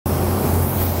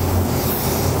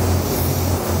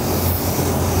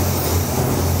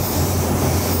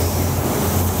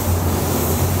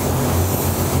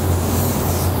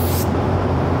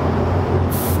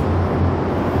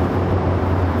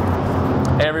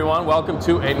everyone, welcome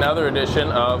to another edition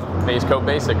of Base Coat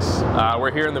Basics. We're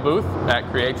here in the booth at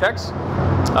Createx.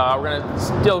 We're going to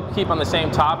still keep on the same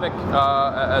topic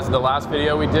as the last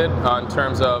video we did in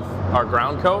terms of our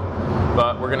ground coat,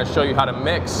 but we're going to show you how to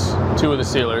mix two of the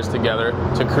sealers together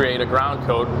to create a ground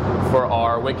coat for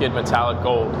our wicked metallic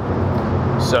gold.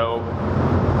 So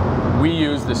we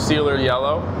use the Sealer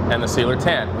Yellow and the Sealer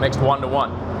Tan mixed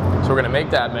 1-to-1. So we're going to make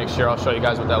that mixture. I'll show you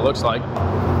guys what that looks like.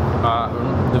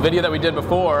 The video that we did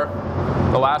before,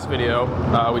 the last video,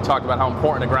 we talked about how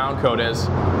important a ground coat is.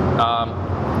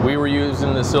 We were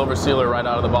using the silver sealer right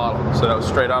out of the bottle, so that was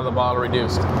straight out of the bottle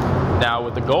reduced. Now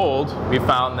with the gold, we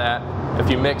found that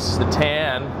if you mix the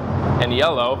tan and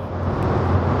yellow,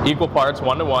 equal parts,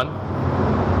 1-to-1.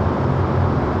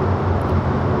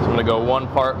 So I'm going to go 1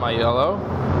 part my yellow,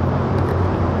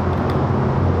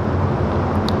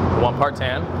 1 part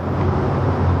tan.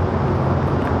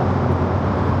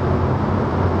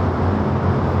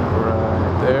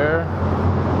 There.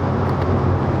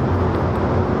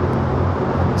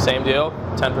 Same deal,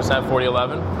 10%,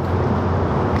 40-11.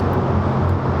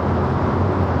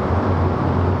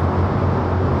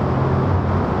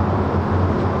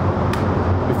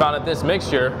 We found that this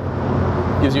mixture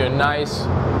gives you a nice,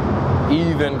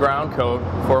 even ground coat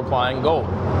for applying gold.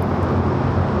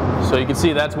 So you can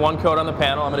see that's 1 coat on the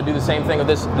panel. I'm going to do the same thing with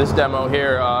this demo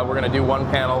here. We're going to do 1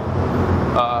 panel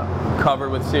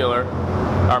covered with sealer,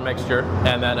 our mixture,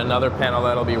 and then another panel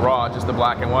that'll be raw, just the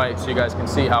black and white, so you guys can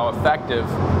see how effective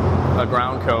a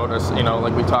ground coat, or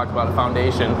like we talked about, a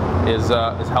foundation is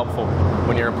helpful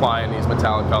when you're applying these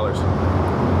metallic colors. So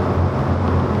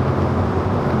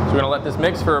we're going to let this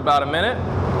mix for about a minute,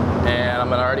 and I'm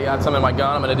going to already add some in my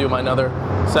gun. I'm going to do my another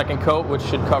second coat, which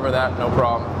should cover that, no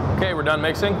problem. Okay, we're done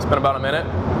mixing. It's been about a minute,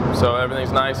 so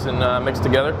everything's nice and mixed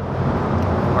together.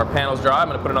 Our panel's dry. I'm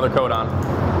going to put another coat on.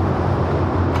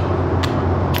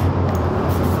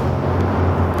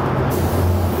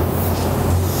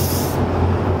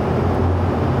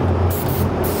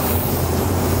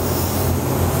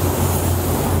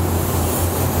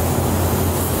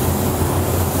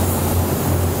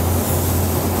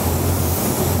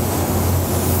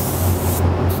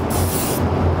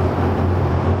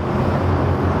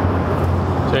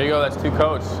 There you go, that's 2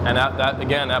 coats, and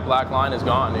again, that black line is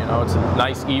gone. You know, it's a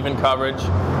nice even coverage.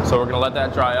 So we're going to let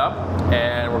that dry up,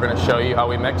 and we're going to show you how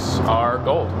we mix our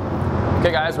gold.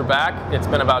 Okay guys, we're back. It's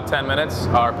been about 10 minutes.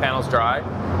 Our panel's dry.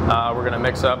 We're going to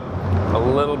mix up a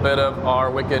little bit of our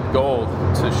wicked gold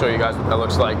to show you guys what that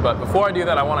looks like. But before I do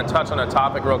that, I want to touch on a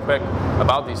topic real quick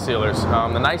about these sealers.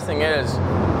 The nice thing is,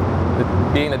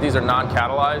 being that these are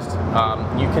non-catalyzed,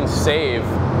 you can save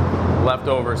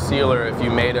leftover sealer if you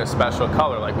made a special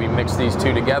color. Like we mixed these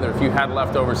two together. If you had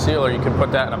leftover sealer, you can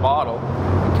put that in a bottle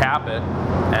and cap it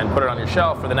and put it on your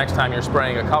shelf for the next time you're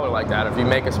spraying a color like that. If you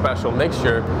make a special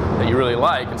mixture that you really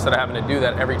like, instead of having to do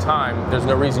that every time, there's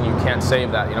no reason you can't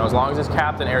save that. You know, as long as it's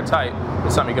capped and airtight,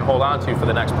 it's something you can hold on to for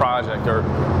the next project, or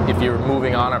if you're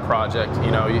moving on a project, you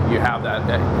know, you have that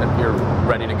you're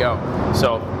ready to go.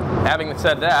 So having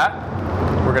said that,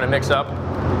 we're going to mix up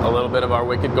a little bit of our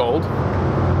wicked gold.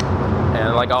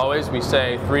 And like always, we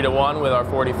say 3-to-1 with our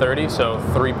 40-30, so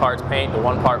 3 parts paint to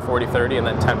 1 part 40-30, and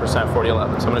then 10%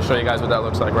 40-11. So I'm going to show you guys what that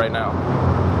looks like right now.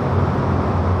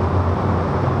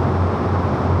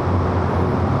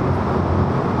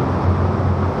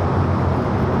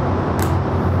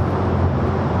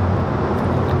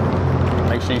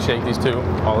 Make sure you shake these two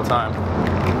all the time.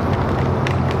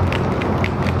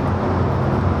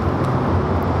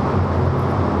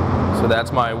 So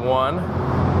that's my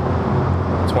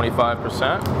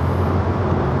 25%,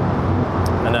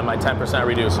 and then my 10%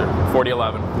 reducer,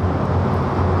 40-11.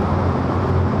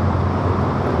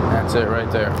 That's it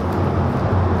right there.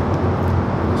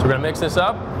 So we're going to mix this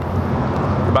up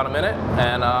for about a minute,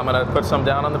 and I'm going to put some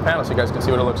down on the panel so you guys can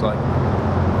see what it looks like.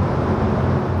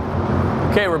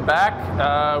 Okay, we're back.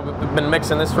 We've been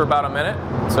mixing this for about a minute,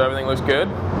 so everything looks good.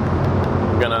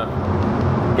 I'm going to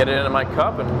get it into my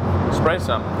cup and spray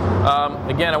some.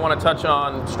 Again, I want to touch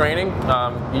on straining.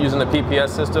 Using the PPS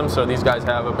system, so these guys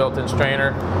have a built-in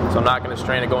strainer, so I'm not going to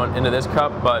strain it going into this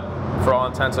cup, but for all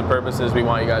intents and purposes, we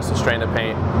want you guys to strain the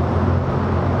paint.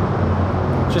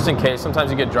 Just in case,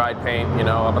 sometimes you get dried paint, you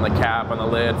know, up on the cap, on the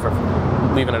lid for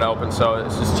leaving it open, so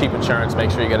it's just cheap insurance.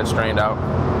 Make sure you get it strained out.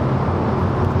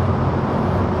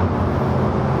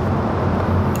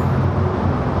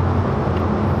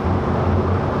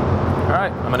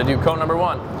 Alright, I'm going to do coat number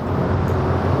 1.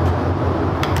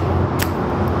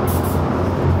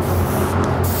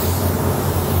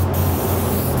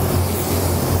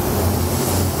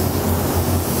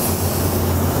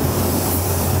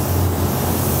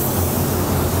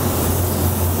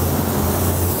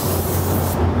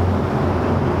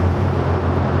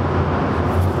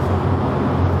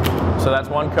 So that's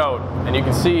one coat, and you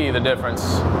can see the difference.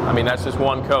 I mean, that's just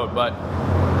one coat, but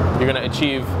you're going to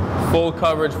achieve full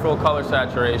coverage, full color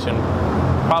saturation,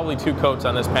 probably 2 coats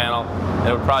on this panel, and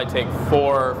it would probably take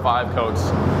 4 or 5 coats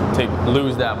to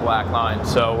lose that black line.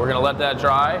 So we're going to let that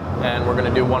dry, and we're going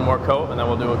to do one more coat, and then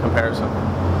we'll do a comparison.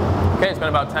 Okay, it's been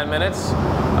about 10 minutes.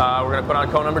 We're going to put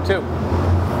on coat number 2.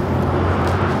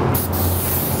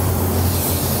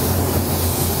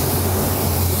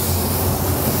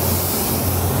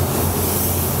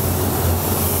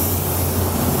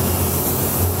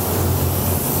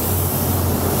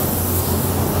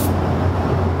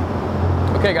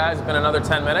 Okay guys, it's been another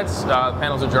 10 minutes. The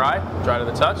panels are dry to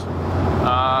the touch.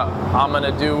 I'm going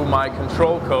to do my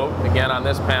control coat again on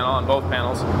this panel, on both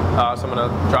panels. So I'm going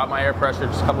to drop my air pressure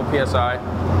just a couple PSI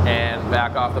and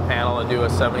back off the panel and do a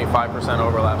 75%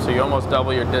 overlap. So you almost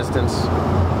double your distance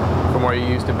from where you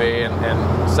used to be, and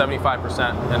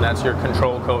 75%, and that's your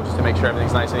control coat just to make sure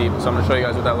everything's nice and even. So I'm going to show you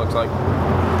guys what that looks like.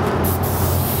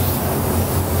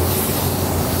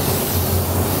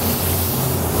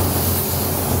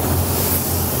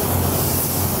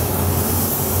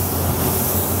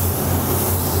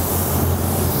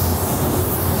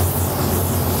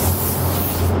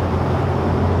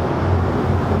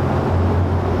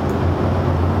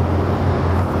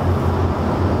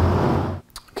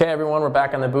 Okay everyone, we're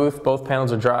back in the booth. Both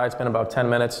panels are dry. It's been about 10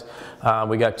 minutes.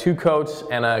 We got 2 coats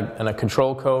and a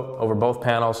control coat over both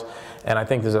panels, and I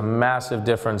think there's a massive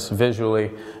difference visually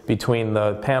between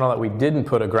the panel that we didn't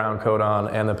put a ground coat on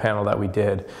and the panel that we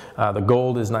did. The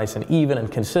gold is nice and even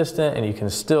and consistent, and you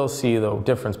can still see the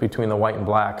difference between the white and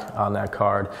black on that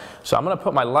card. So I'm going to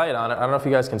put my light on it. I don't know if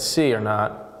you guys can see or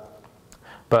not,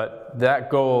 but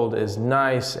that gold is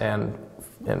nice and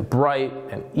bright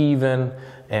and even,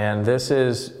 and this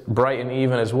is bright and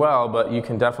even as well, but you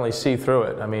can definitely see through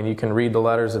it. I mean, you can read the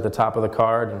letters at the top of the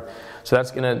card, and so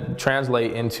that's going to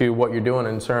translate into what you're doing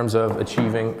in terms of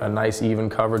achieving a nice even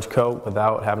coverage coat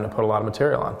without having to put a lot of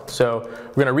material on. So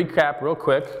we're going to recap real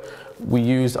quick. We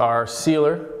used our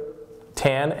Sealer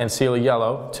Tan and Sealer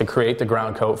Yellow to create the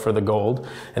ground coat for the gold.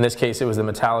 In this case it was the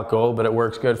metallic gold, but it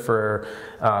works good for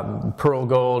pearl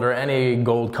gold or any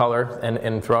gold color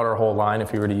and throughout our whole line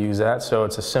if you were to use that. So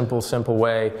it's a simple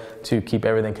way to keep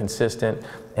everything consistent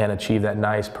and achieve that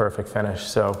nice perfect finish.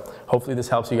 So hopefully this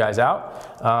helps you guys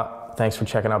out. Thanks for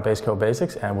checking out Base Coat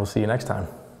Basics, and we'll see you next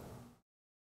time.